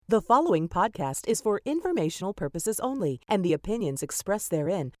The following podcast is for informational purposes only, and the opinions expressed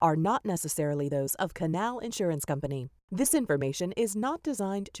therein are not necessarily those of Canal Insurance Company. This information is not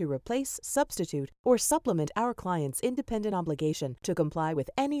designed to replace, substitute, or supplement our clients' independent obligation to comply with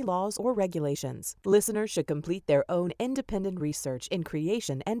any laws or regulations. Listeners should complete their own independent research in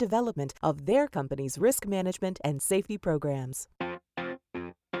creation and development of their company's risk management and safety programs.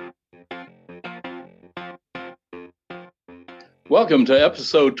 Welcome to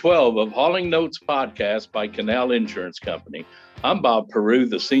episode 12 of Hauling Notes Podcast by Canal Insurance Company. I'm Bob Peru,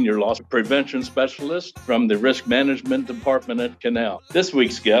 the Senior Loss Prevention Specialist from the Risk Management Department at Canal. This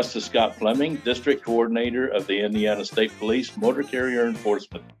week's guest is Scott Fleming, District Coordinator of the Indiana State Police Motor Carrier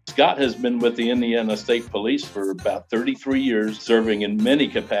Enforcement. Scott has been with the Indiana State Police for about 33 years, serving in many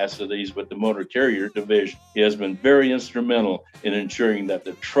capacities with the Motor Carrier Division. He has been very instrumental in ensuring that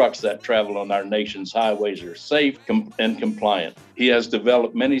the trucks that travel on our nation's highways are safe and compliant. He has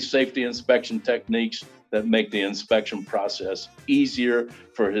developed many safety inspection techniques that make the inspection process easier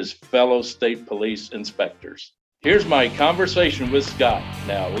for his fellow state police inspectors. Here's my conversation with Scott.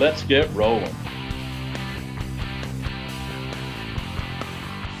 Now let's get rolling.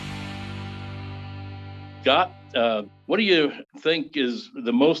 Scott, what do you think is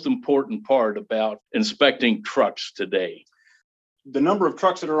the most important part about inspecting trucks today? The number of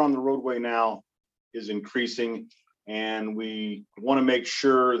trucks that are on the roadway now is increasing, and we want to make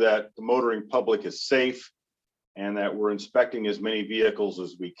sure that the motoring public is safe and that we're inspecting as many vehicles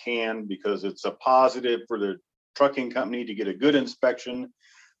as we can, because it's a positive for the trucking company to get a good inspection,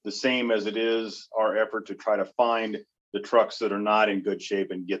 the same as it is our effort to try to find the trucks that are not in good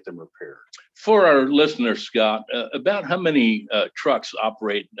shape and get them repaired. For our listeners, Scott, about how many trucks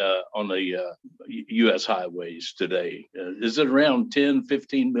operate on the U.S. highways today? Is it around 10,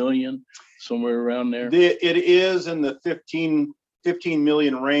 15 million, somewhere around there? It is in the 15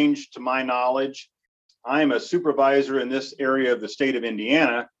 million range, to my knowledge. I'm a supervisor in this area of the state of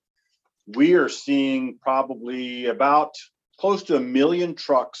Indiana. We are seeing probably about close to 1 million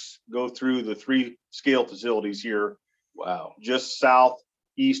trucks go through the 3 scale facilities here. Wow. Just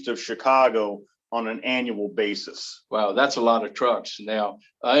southeast of Chicago on an annual basis. Wow, that's a lot of trucks. Now,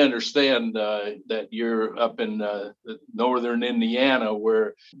 I understand that you're up in northern Indiana,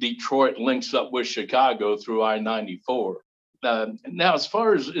 where Detroit links up with Chicago through I-94. Now, as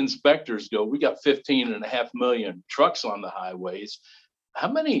far as inspectors go, we got 15.5 million trucks on the highways.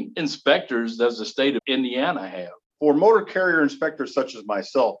 How many inspectors does the state of Indiana have? For motor carrier inspectors such as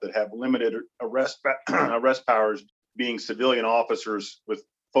myself that have limited arrest powers, being civilian officers with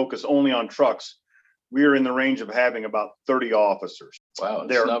focus only on trucks, we are in the range of having about 30 officers. Wow,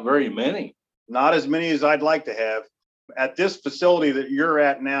 it's not very many. Not as many as I'd like to have. At this facility that you're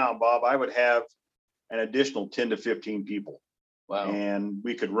at now, Bob, I would have an additional 10 to 15 people. Wow. And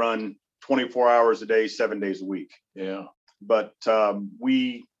we could run 24 hours a day, 7 days a week. Yeah. But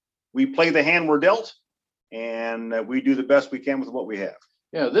we play the hand we're dealt, and we do the best we can with what we have.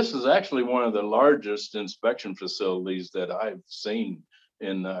 Yeah, this is actually one of the largest inspection facilities that I've seen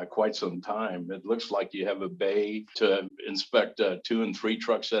in quite some time. It looks like you have a bay to inspect 2 and 3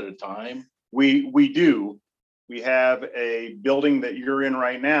 trucks at a time. We do. We have a building that you're in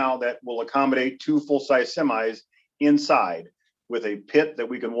right now that will accommodate 2 full-size semis inside, with a pit that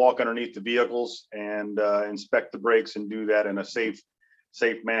we can walk underneath the vehicles and inspect the brakes and do that in a safe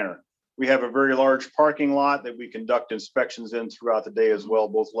manner. We have a very large parking lot that we conduct inspections in throughout the day as well,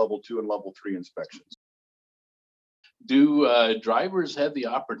 both level 2 and level 3 inspections. Do drivers have the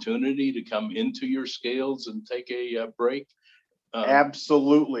opportunity to come into your scales and take a break?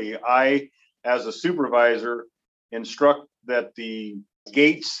 Absolutely. I, as a supervisor, instruct that the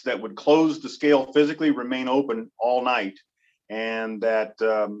gates that would close the scale physically remain open all night, and that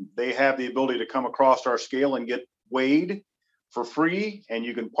they have the ability to come across our scale and get weighed for free. And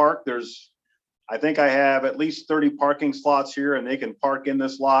you can park. I think I have at least 30 parking slots here, and they can park in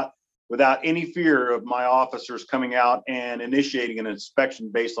this lot without any fear of my officers coming out and initiating an inspection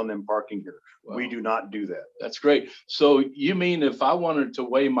based on them parking here. Wow. We do not do that. That's great. So you mean if I wanted to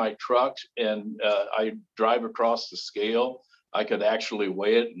weigh my trucks and I drive across the scale, I could actually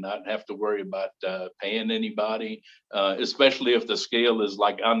weigh it and not have to worry about paying anybody, especially if the scale is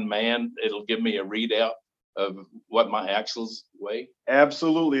like unmanned? It'll give me a readout of what my axles weigh?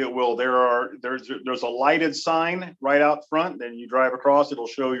 Absolutely, it will. There's a lighted sign right out front. Then you drive across, it'll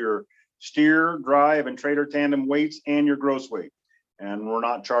show your steer, drive, and trailer tandem weights and your gross weight. And we're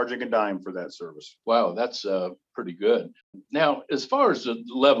not charging a dime for that service. Wow, that's pretty good. Now, as far as the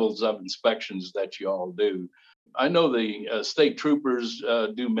levels of inspections that you all do, I know the state troopers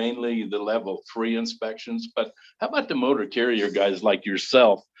do mainly the level 3 inspections, but how about the motor carrier guys like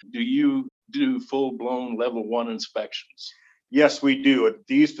yourself? Do you do full-blown level 1 inspections? Yes, we do. At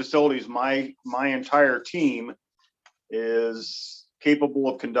these facilities, my entire team is capable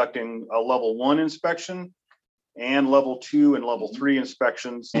of conducting a level 1 inspection and level 2 and level 3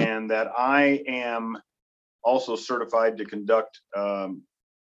 inspections, and that I am also certified to conduct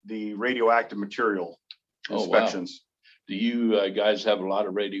the radioactive material inspections. Do you guys have a lot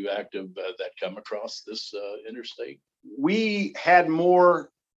of radioactive that come across this interstate? We had more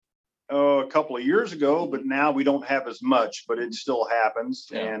a couple of years ago, but now we don't have as much, but it still happens,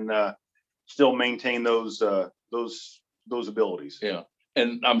 and still maintain those abilities. Yeah.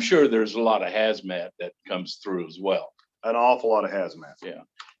 And I'm sure there's a lot of hazmat that comes through as well. An awful lot of hazmat. Yeah.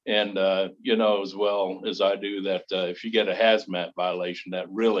 And you know as well as I do that if you get a hazmat violation, that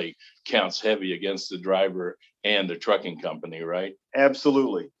really counts heavy against the driver and the trucking company, right?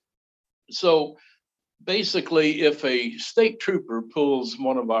 Absolutely. So basically, if a state trooper pulls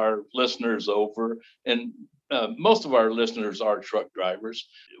one of our listeners over, and most of our listeners are truck drivers,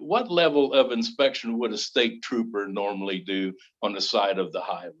 what level of inspection would a state trooper normally do on the side of the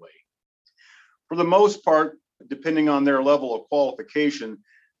highway? For the most part, depending on their level of qualification,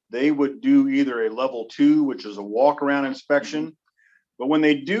 they would do either a level 2, which is a walk around inspection. But when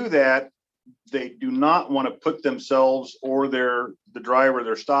they do that, they do not want to put themselves or the driver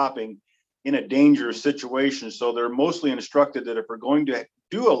they're stopping in a dangerous situation. So they're mostly instructed that if we're going to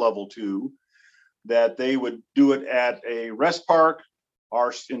do a level 2, that they would do it at a rest park,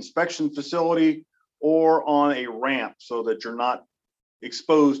 our inspection facility, or on a ramp so that you're not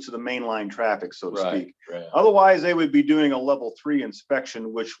exposed to the mainline traffic, so to speak. Right. Otherwise, they would be doing a level 3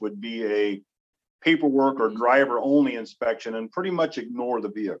 inspection, which would be a paperwork or driver only inspection and pretty much ignore the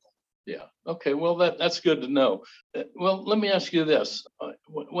vehicle. Yeah. Okay. Well, that's good to know. Well, let me ask you this: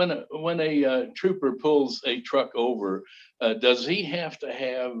 when a trooper pulls a truck over, does he have to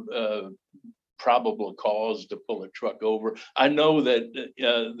have probable cause to pull a truck over? I know that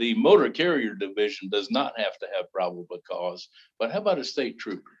the motor carrier division does not have to have probable cause, but how about a state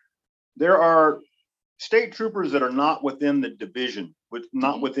trooper? There are state troopers that are not within the division,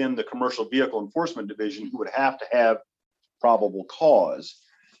 not within the commercial vehicle enforcement division, who would have to have probable cause.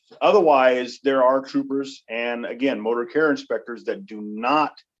 Otherwise, there are troopers and, again, motor carrier inspectors that do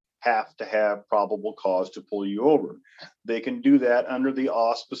not have to have probable cause to pull you over. They can do that under the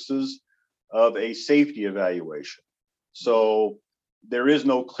auspices of a safety evaluation. So there is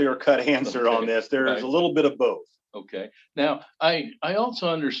no clear-cut answer on this. There is a little bit of both. Okay. Now, I also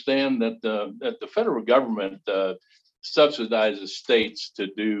understand that the federal government subsidizes states to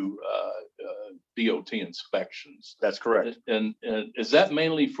do DOT inspections. That's correct. And is that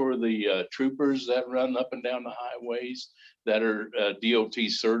mainly for the troopers that run up and down the highways that are DOT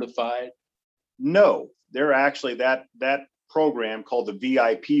certified? No, they're actually that program called the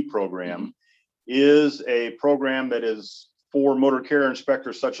VIP program is a program that is for motor carrier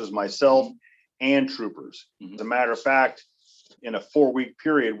inspectors such as myself and troopers. As a matter of fact, in a 4-week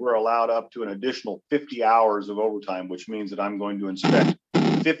period, we're allowed up to an additional 50 hours of overtime, which means that I'm going to inspect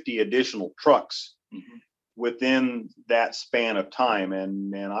 50 additional trucks within that span of time.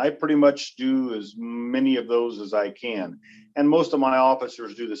 And I pretty much do as many of those as I can. And most of my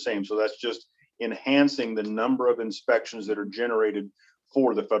officers do the same. So that's just enhancing the number of inspections that are generated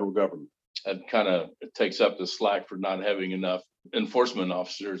for the federal government. That kind of takes up the slack for not having enough enforcement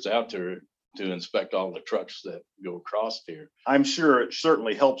officers out there to inspect all the trucks that go across here. I'm sure it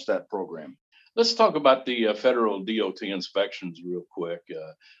certainly helps that program. Let's talk about the federal DOT inspections real quick.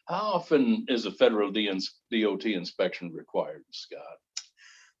 How often is a federal DOT inspection required, Scott?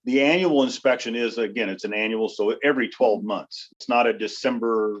 The annual inspection is, again, it's an annual, so every 12 months. It's not a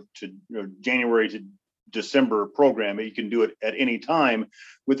December to January to December program. You can do it at any time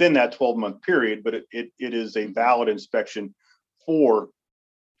within that 12-month period, but it is a valid inspection for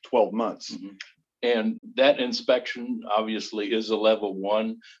 12 months. And that inspection obviously is a level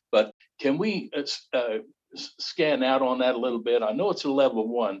 1, but can we scan out on that a little bit? I know it's a level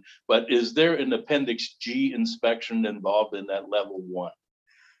 1, but is there an Appendix G inspection involved in that level 1?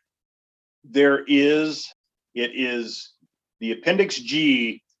 There is. It is the Appendix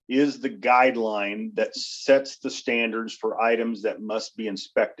G is the guideline that sets the standards for items that must be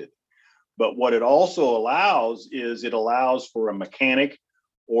inspected. But what it also allows is it allows for a mechanic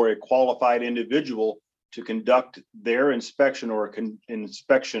or a qualified individual to conduct their inspection or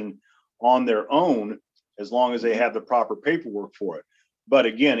inspection on their own, as long as they have the proper paperwork for it. But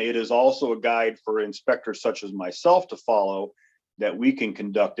again, it is also a guide for inspectors such as myself to follow, that we can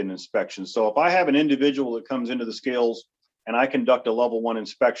conduct an inspection. So if I have an individual that comes into the scales and I conduct a level 1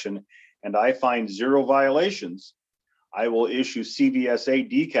 inspection and I find 0 violations, I will issue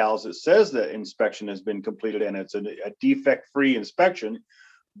CVSA decals that says the inspection has been completed and it's a defect-free inspection.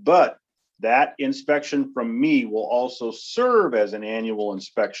 But that inspection from me will also serve as an annual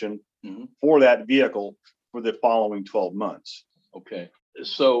inspection for that vehicle for the following 12 months. Okay.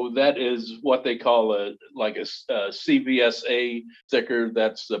 So that is what they call a CVSA sticker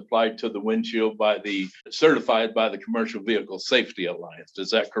that's applied to the windshield certified by the Commercial Vehicle Safety Alliance.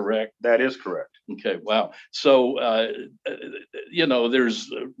 Is that correct? That is correct. Okay, wow. So,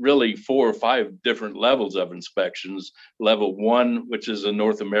 there's really 4 or 5 different levels of inspections. Level 1, which is a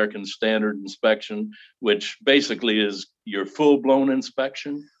North American standard inspection, which basically is your full-blown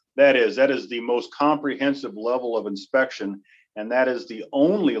inspection. That is the most comprehensive level of inspection. And that is the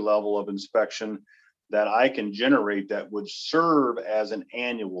only level of inspection that I can generate that would serve as an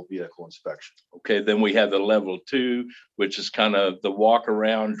annual vehicle inspection. Okay, then we have the level 2, which is kind of the walk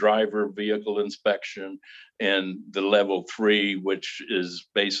around driver vehicle inspection, and the level 3, which is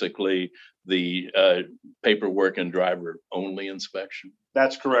basically the paperwork and driver only inspection.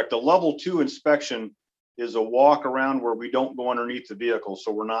 That's correct. The level 2 inspection is a walk around where we don't go underneath the vehicle.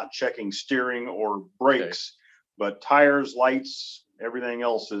 So we're not checking steering or brakes. Okay. But tires, lights, everything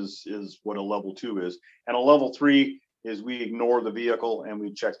else is what a level 2 is. And a level 3 is we ignore the vehicle and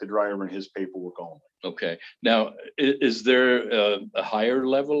we check the driver and his paperwork only. Okay. Now, is there a higher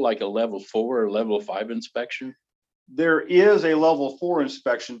level, like a level 4 or level 5 inspection? There is a level 4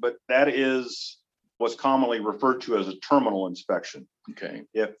 inspection, but that is what's commonly referred to as a terminal inspection. Okay.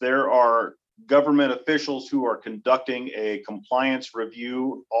 If there are government officials who are conducting a compliance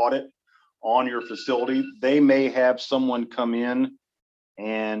review audit on your facility, they may have someone come in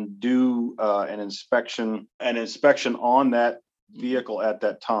and do an inspection on that vehicle at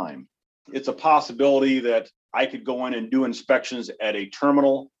that time. It's a possibility that I could go in and do inspections at a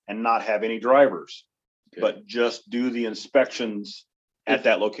terminal and not have any drivers, but just do the inspections at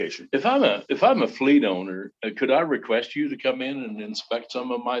that location. If I'm a fleet owner, could I request you to come in and inspect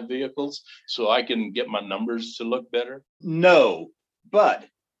some of my vehicles so I can get my numbers to look better? No, but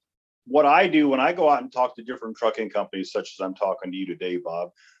what I do when I go out and talk to different trucking companies, such as I'm talking to you today,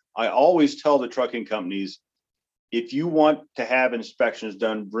 Bob, I always tell the trucking companies, if you want to have inspections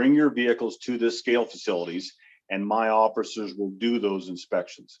done, bring your vehicles to the scale facilities and my officers will do those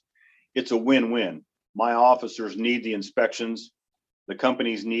inspections. It's a win-win. My officers need the inspections. The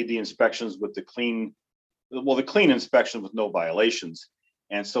companies need the inspections with the clean inspection with no violations.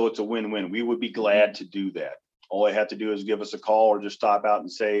 And so it's a win-win. We would be glad to do that. All they have to do is give us a call or just stop out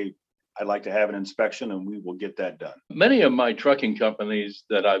and say, I'd like to have an inspection, and we will get that done. Many of my trucking companies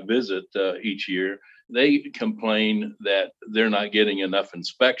that I visit each year, they complain that they're not getting enough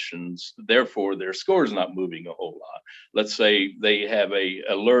inspections. Therefore, their score is not moving a whole lot. Let's say they have a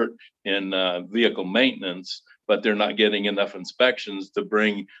alert in vehicle maintenance, but they're not getting enough inspections to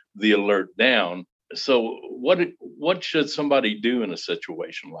bring the alert down. So what should somebody do in a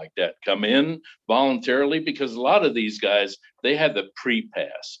situation like that? Come in voluntarily? Because a lot of these guys, they have the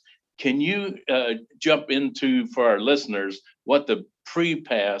pre-pass. Can you jump into, for our listeners, what the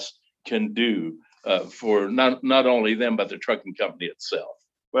pre-pass can do for not only them, but the trucking company itself?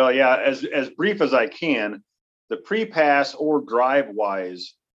 Well, yeah, as brief as I can, the pre-pass or DriveWise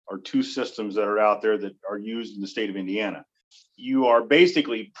are 2 systems that are out there that are used in the state of Indiana. You are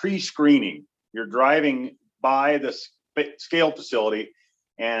basically pre-screening. You're driving by the scale facility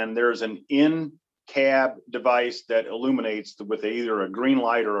and there's an in-cab device that illuminates with either a green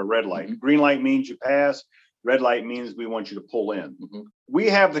light or a red light. Mm-hmm. Green light means you pass. Red light means we want you to pull in. Mm-hmm. We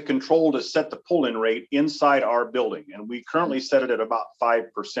have the control to set the pull-in rate inside our building, and we currently set it at about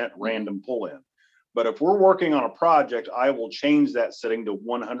 5% random pull-in. But if we're working on a project, I will change that setting to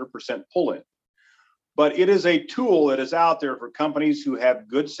 100% pull-in. But it is a tool that is out there for companies who have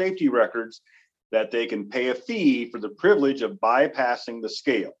good safety records that they can pay a fee for the privilege of bypassing the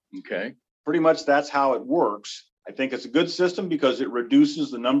scale. Okay. Pretty much that's how it works. I think it's a good system because it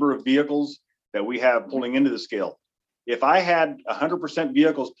reduces the number of vehicles that we have pulling into the scale. If I had 100%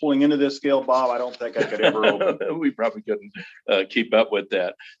 vehicles pulling into this scale, Bob, I don't think I could ever open. We probably couldn't keep up with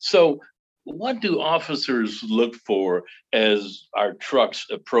that. So what do officers look for as our trucks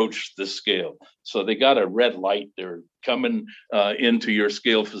approach the scale? So they got a red light, they're coming into your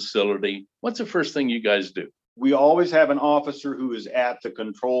scale facility. What's the first thing you guys do? We always have an officer who is at the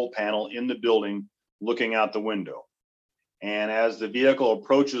control panel in the building looking out the window. And as the vehicle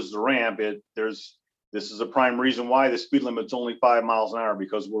approaches the ramp, this is a prime reason why the speed limit's only 5 miles an hour,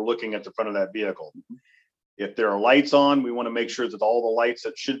 because we're looking at the front of that vehicle. If there are lights on, we want to make sure that all the lights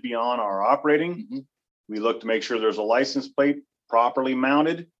that should be on are operating. Mm-hmm. We look to make sure there's a license plate properly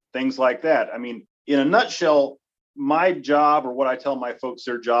mounted, things like that. I mean, in a nutshell, my job, or what I tell my folks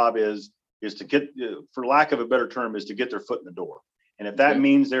their job is to get, for lack of a better term, is to get their foot in the door. And if that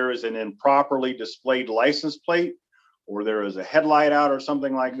means there is an improperly displayed license plate, or there is a headlight out or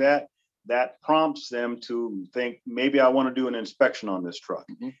something like that, that prompts them to think, maybe I want to do an inspection on this truck.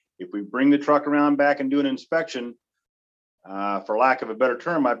 Mm-hmm. If we bring the truck around back and do an inspection, for lack of a better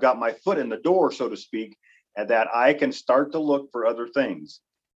term, I've got my foot in the door, so to speak, and that I can start to look for other things.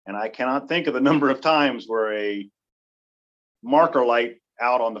 And I cannot think of the number of times where a marker light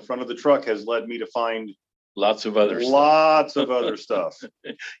out on the front of the truck has led me to find lots of other stuff.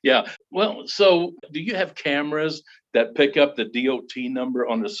 Yeah. Well, so do you have cameras that pick up the DOT number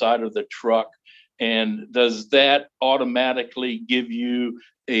on the side of the truck? And does that automatically give you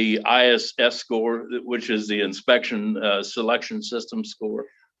a ISS score, which is the inspection selection system score?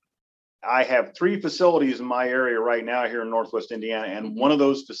 I have 3 facilities in my area right now here in Northwest Indiana, and one of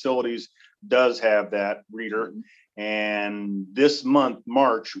those facilities does have that reader. And this month,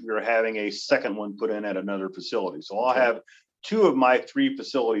 March, we're having a second one put in at another facility. So I'll have 2 of my 3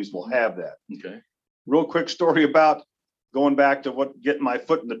 facilities will have that. Okay. Real quick story about going back to getting my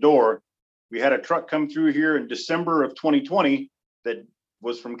foot in the door. We had a truck come through here in December of 2020 that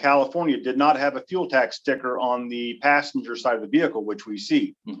was from California, did not have a fuel tax sticker on the passenger side of the vehicle, which we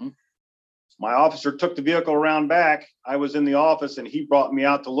see. Mm-hmm. My officer took the vehicle around back. I was in the office and he brought me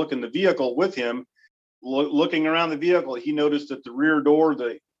out to look in the vehicle with him. Looking around the vehicle, he noticed that the rear door,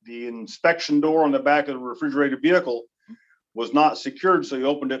 the inspection door on the back of the refrigerated vehicle was not secured. So he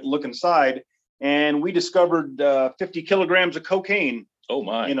opened it and looked inside, and we discovered 50 kilograms of cocaine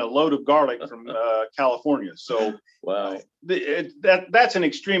in a load of garlic from California. So wow, that's an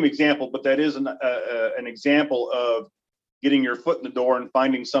extreme example, but that is an example of getting your foot in the door and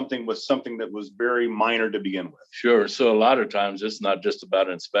finding something that was very minor to begin with. Sure. So a lot of times it's not just about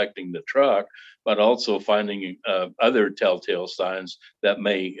inspecting the truck, but also finding other telltale signs that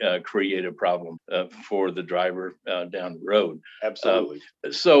may create a problem for the driver down the road. Absolutely.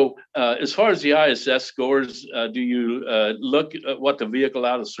 So as far as the ISS scores, do you look at what the vehicle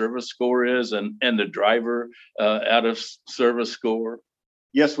out of service score is and the driver out of service score?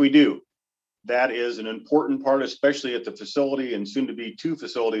 Yes, we do. That is an important part, especially at the facility and soon to be 2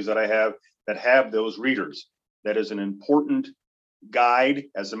 facilities that I have that have those readers. That is an important guide.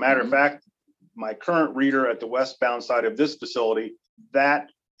 As a matter of fact, my current reader at the westbound side of this facility, that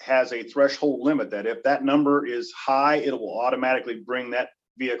has a threshold limit that if that number is high, it will automatically bring that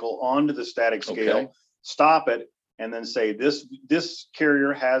vehicle onto the static scale, stop it, and then say this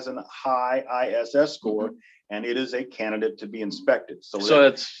carrier has a high ISS score. And it is a candidate to be inspected. So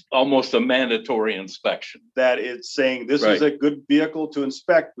it's almost a mandatory inspection. That it's saying this is a good vehicle to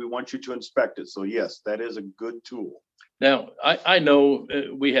inspect. We want you to inspect it. So yes, that is a good tool. Now, I know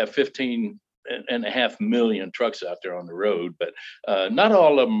we have 15.5 million trucks out there on the road, but not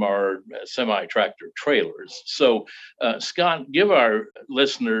all of them are semi-tractor trailers. So Scott, give our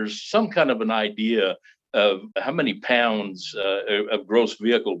listeners some kind of an idea of how many pounds of gross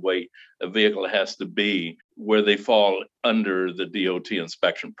vehicle weight a vehicle has to be where they fall under the DOT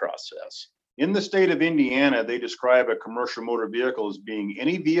inspection process. In the state of Indiana, they describe a commercial motor vehicle as being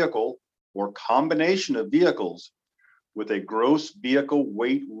any vehicle or combination of vehicles with a gross vehicle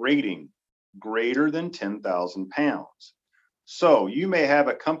weight rating greater than 10,000 pounds. So you may have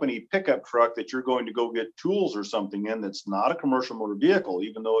a company pickup truck that you're going to go get tools or something in that's not a commercial motor vehicle,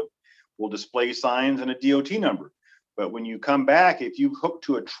 even though it will display signs and a DOT number. But when you come back, if you hook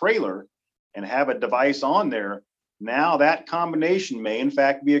to a trailer and have a device on there, now that combination may in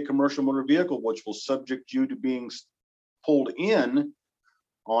fact be a commercial motor vehicle, which will subject you to being pulled in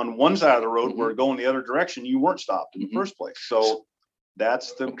on one side of the road where going the other direction, you weren't stopped in the first place. So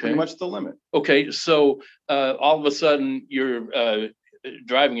that's pretty much the limit. Okay, so all of a sudden you're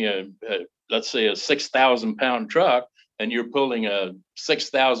driving let's say a 6,000 pound truck, and you're pulling a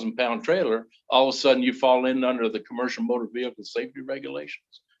 6,000 pound trailer. All of a sudden you fall in under the commercial motor vehicle safety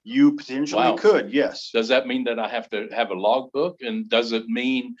regulations. You potentially could, yes. Does that mean that I have to have a logbook? And does it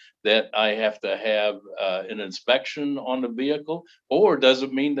mean that I have to have an inspection on the vehicle? Or does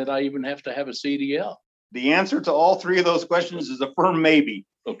it mean that I even have to have a CDL? The answer to all 3 of those questions is a firm maybe.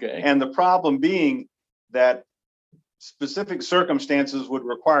 Okay. And the problem being that specific circumstances would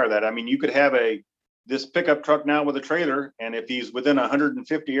require that. I mean, you could have this pickup truck now with a trailer, and if he's within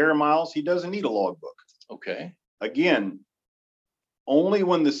 150 air miles, he doesn't need a logbook. Okay. Again, only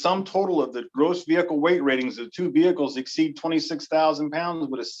when the sum total of the gross vehicle weight ratings of 2 vehicles exceed 26,000 pounds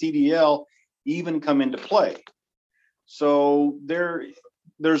would a CDL even come into play. So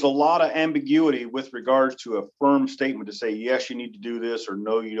there's a lot of ambiguity with regards to a firm statement to say, yes, you need to do this, or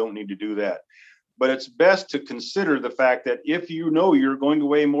no, you don't need to do that. But it's best to consider the fact that if you know you're going to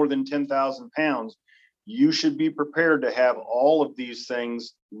weigh more than 10,000 pounds, you should be prepared to have all of these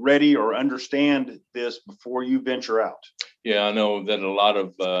things ready or understand this before you venture out. Yeah, I know that a lot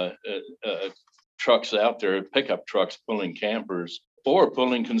of trucks out there, pickup trucks pulling campers or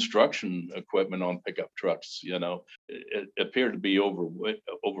pulling construction equipment on pickup trucks, it appear to be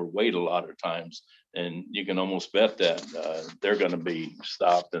overweight a lot of times. And you can almost bet that they're going to be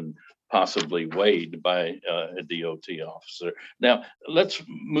stopped and possibly weighed by a DOT officer. Now, let's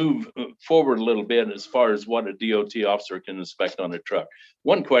move forward a little bit as far as what a DOT officer can inspect on a truck.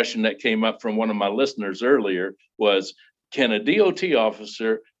 One question that came up from one of my listeners earlier was, can a DOT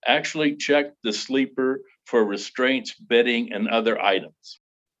officer actually check the sleeper for restraints, bedding, and other items?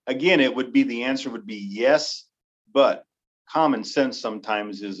 Again, the answer would be yes, but common sense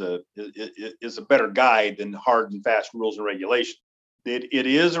sometimes is a better guide than hard and fast rules and regulations. It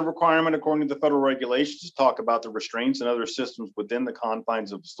is a requirement according to the federal regulations to talk about the restraints and other systems within the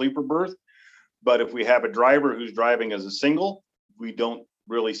confines of the sleeper berth. But if we have a driver who's driving as a single, we don't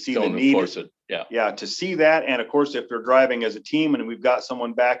really see the need. To see that. And of course, if they're driving as a team and we've got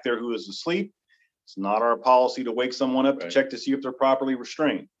someone back there who is asleep, it's not our policy to wake someone up to check to see if they're properly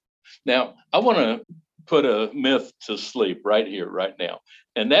restrained. Now, I want to put a myth to sleep right here, right now.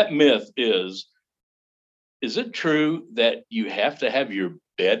 And that myth is it true that you have to have your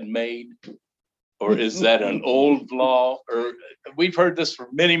bed made? Or is that an old law? Or we've heard this for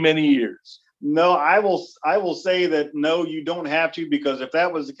many, many years. No, I will say that no, you don't have to, because if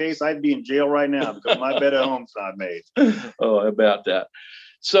that was the case, I'd be in jail right now because my bed at home's not made. Oh, about that.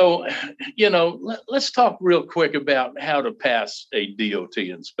 So, let's talk real quick about how to pass a DOT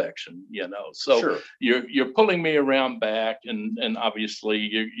inspection, So sure. You're pulling me around back and obviously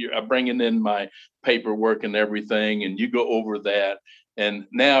you're bringing in my paperwork and everything, and you go over that. And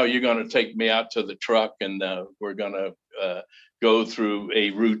now you're going to take me out to the truck and we're going to go through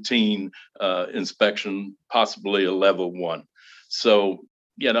a routine inspection, possibly a level 1. So,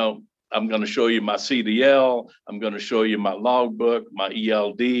 I'm going to show you my CDL. I'm going to show you my logbook, my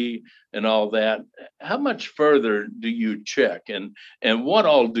ELD, and all that. How much further do you check, and what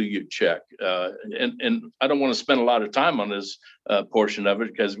all do you check? And I don't want to spend a lot of time on this portion of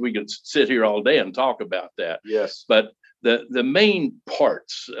it because we could sit here all day and talk about that. Yes. But the main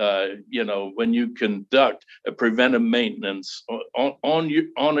parts, when you conduct a preventive maintenance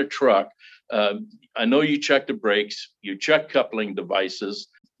on a truck, I know you check the brakes, you check coupling devices,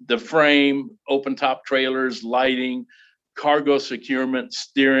 the frame, open top trailers, lighting, cargo securement,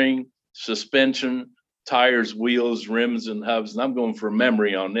 steering, suspension, tires, wheels, rims, and hubs. And I'm going from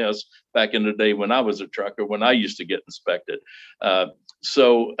memory on this back in the day when I was a trucker, when I used to get inspected.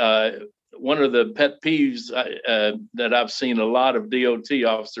 So one of the pet peeves that I've seen a lot of DOT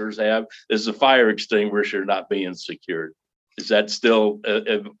officers have is the fire extinguisher not being secured. Is that still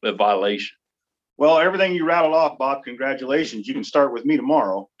a violation? Well, everything you rattled off, Bob, congratulations. You can start with me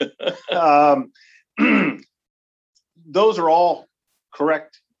tomorrow. Those are all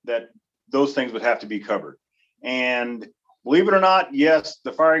correct, that those things would have to be covered. And believe it or not, yes,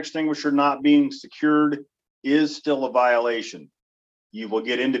 the fire extinguisher not being secured is still a violation. You will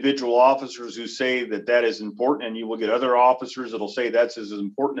get individual officers who say that is important, and you will get other officers that'll say that's as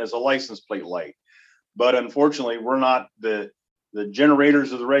important as a license plate light. But unfortunately, we're not the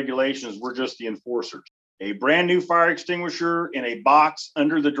generators of the regulations, we're just the enforcers. A brand new fire extinguisher in a box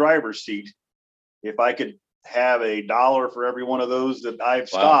under the driver's seat, if I could have $1 for every one of those that I've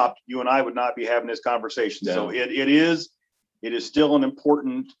stopped, you and I would not be having this conversation. Yeah. So it is still an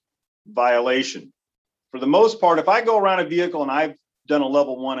important violation. For the most part, if I go around a vehicle and I've done a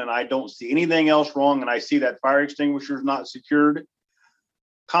level 1 and I don't see anything else wrong and I see that fire extinguisher is not secured,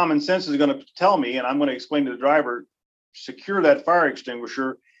 common sense is going to tell me, and I'm going to explain to the driver, secure that fire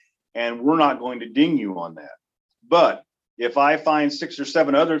extinguisher, and we're not going to ding you on that. But if I find 6 or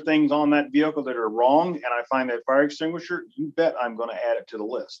 7 other things on that vehicle that are wrong and I find that fire extinguisher, you bet I'm going to add it to the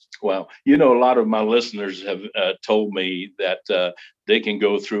list. Well, a lot of my listeners have told me that they can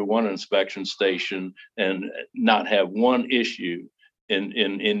go through one inspection station and not have one issue in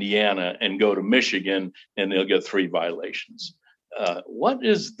Indiana and go to Michigan and they'll get 3 violations. What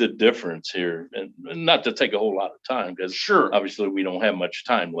is the difference here? And not to take a whole lot of time, because sure, obviously we don't have much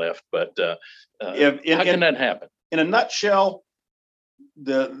time left, but how can that happen? In a nutshell,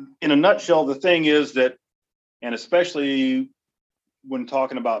 the thing is that, and especially when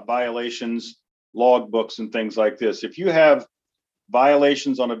talking about violations, logbooks and things like this, if you have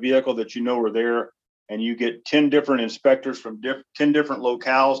violations on a vehicle that you know are there, and you get 10 different inspectors from 10 different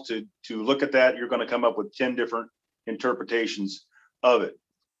locales to look at that, you're going to come up with 10 different interpretations of it.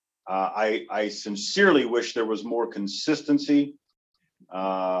 I sincerely wish there was more consistency,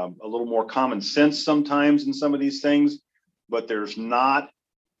 a little more common sense sometimes in some of these things, but there's not.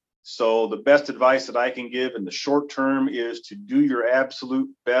 So the best advice that I can give in the short term is to do your absolute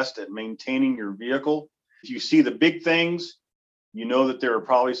best at maintaining your vehicle. If you see the big things, you know that there are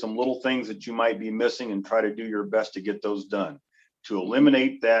probably some little things that you might be missing, and try to do your best to get those done to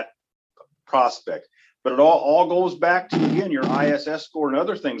eliminate that prospect. But it all goes back to, again, your ISS score and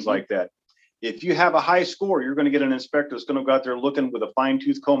other things like that. If you have a high score, you're going to get an inspector that's going to go out there looking with a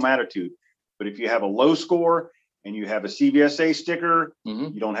fine-tooth comb attitude. But if you have a low score and you have a CVSA sticker,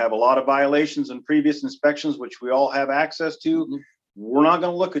 you don't have a lot of violations in previous inspections, which we all have access to, we're not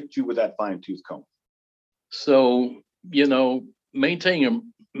going to look at you with that fine-tooth comb. So,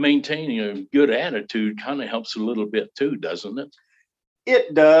 maintaining a good attitude kind of helps a little bit too, doesn't it?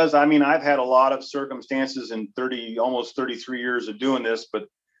 It does. I mean, I've had a lot of circumstances in almost 33 years of doing this, but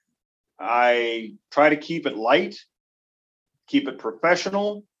I try to keep it light, keep it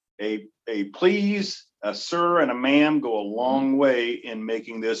professional. A please, a sir, and a ma'am go a long way in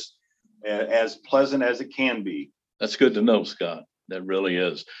making this as pleasant as it can be. That's good to know, Scott. That really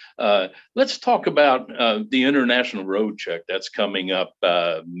is. Let's talk about the International Road Check that's coming up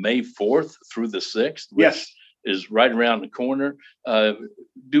May 4th through the 6th. Which Yes. is right around the corner.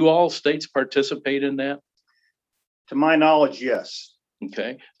 Do all states participate in that? To my knowledge, yes.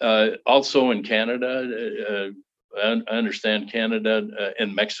 Okay. Also in Canada, I understand Canada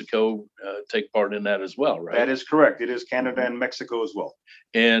and Mexico take part in that as well, right? That is correct. It is Canada and Mexico as well.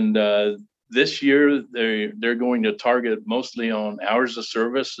 And this year, they're going to target mostly on hours of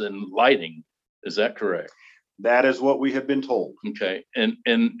service and lighting. Is that correct? That is what we have been told. Okay. And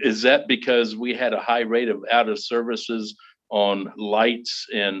is that because we had a high rate of out of services on lights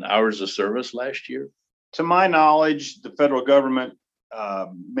and hours of service last year? To my knowledge, the federal government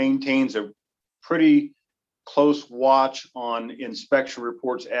maintains a pretty close watch on inspection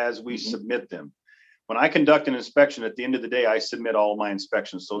reports as we submit them. When I conduct an inspection, at the end of the day, I submit all my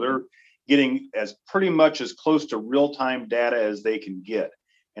inspections. So they're getting as pretty much as close to real-time data as they can get.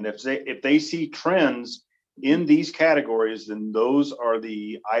 And if they see trends in these categories, then those are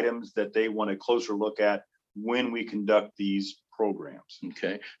the items that they want a closer look at when we conduct these programs.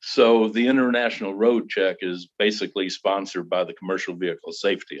 Okay. So the International Road Check is basically sponsored by the Commercial Vehicle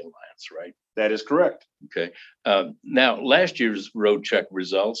Safety Alliance, right? That is correct. Okay. Now, last year's road check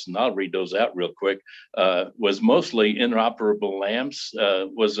results, and I'll read those out real quick, was mostly inoperable lamps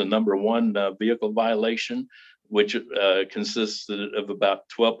was the number one vehicle violation, which consisted of about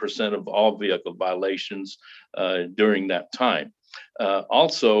 12% of all vehicle violations during that time.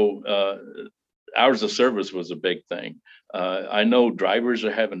 Also, hours of service was a big thing. I know drivers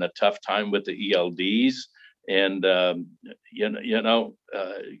are having a tough time with the ELDs, and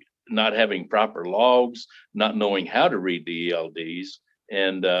not having proper logs, not knowing how to read the ELDs,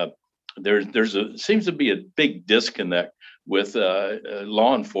 and seems to be a big disconnect with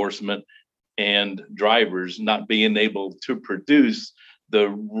law enforcement and drivers not being able to produce the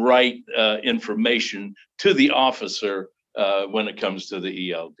right information to the officer when it comes to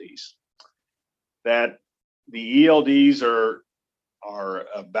the ELDs. That the ELDs are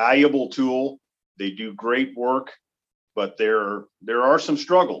a valuable tool. They do great work, but there are some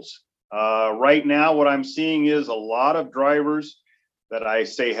struggles. Right now, what I'm seeing is a lot of drivers that I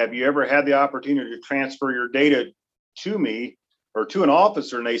say, have you ever had the opportunity to transfer your data to me or to an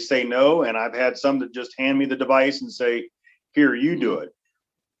officer? And they say no. And I've had some that just hand me the device and say, here, you do it.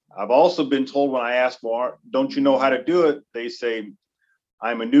 I've also been told when I ask, well, don't you know how to do it? They say,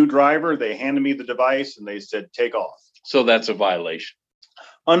 I'm a new driver. They handed me the device and they said, take off. So that's a violation.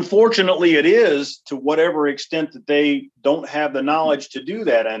 Unfortunately, it is, to whatever extent that they don't have the knowledge to do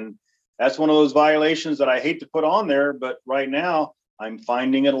that. And that's one of those violations that I hate to put on there, but right now I'm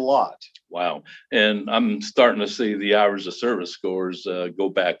finding it a lot. Wow. And I'm starting to see the hours of service scores go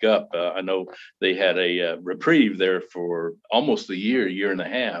back up. I know they had a reprieve there for almost a year and a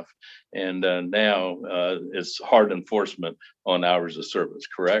half. And now it's hard enforcement on hours of service,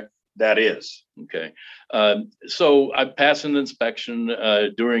 correct? That is. Okay. So I passed an inspection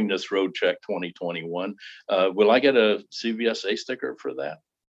during this road check 2021. Will I get a CVSA sticker for that?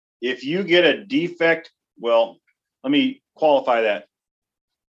 If you get a defect, well, let me qualify that.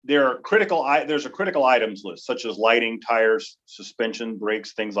 There's a critical items list, such as lighting, tires, suspension,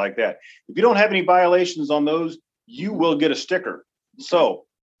 brakes, things like that. If you don't have any violations on those, you will get a sticker. So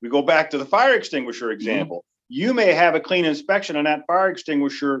we go back to the fire extinguisher example. you may have a clean inspection and that fire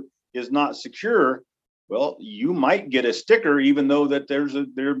extinguisher is not secure. Well, you might get a sticker, even though that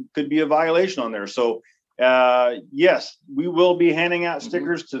there could be a violation on there. So yes, we will be handing out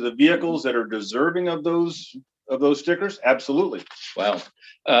stickers to the vehicles that are deserving of those stickers. Absolutely. Wow.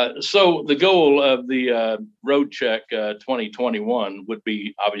 So the goal of the Road Check 2021 would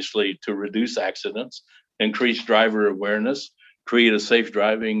be obviously to reduce accidents, increase driver awareness, create a safe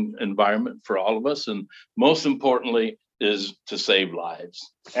driving environment for all of us, and most importantly is to save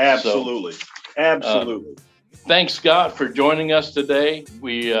lives. Absolutely. Absolutely. Thanks, Scott, for joining us today.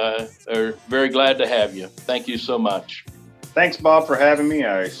 We are very glad to have you. Thank you so much. Thanks, Bob, for having me.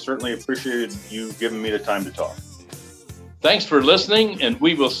 I certainly appreciated you giving me the time to talk. Thanks for listening, and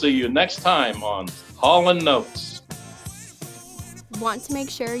we will see you next time on Hauling Notes. Want to make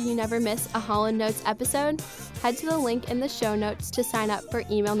sure you never miss a Hauling Notes episode? Head to the link in the show notes to sign up for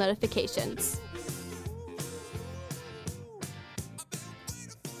email notifications.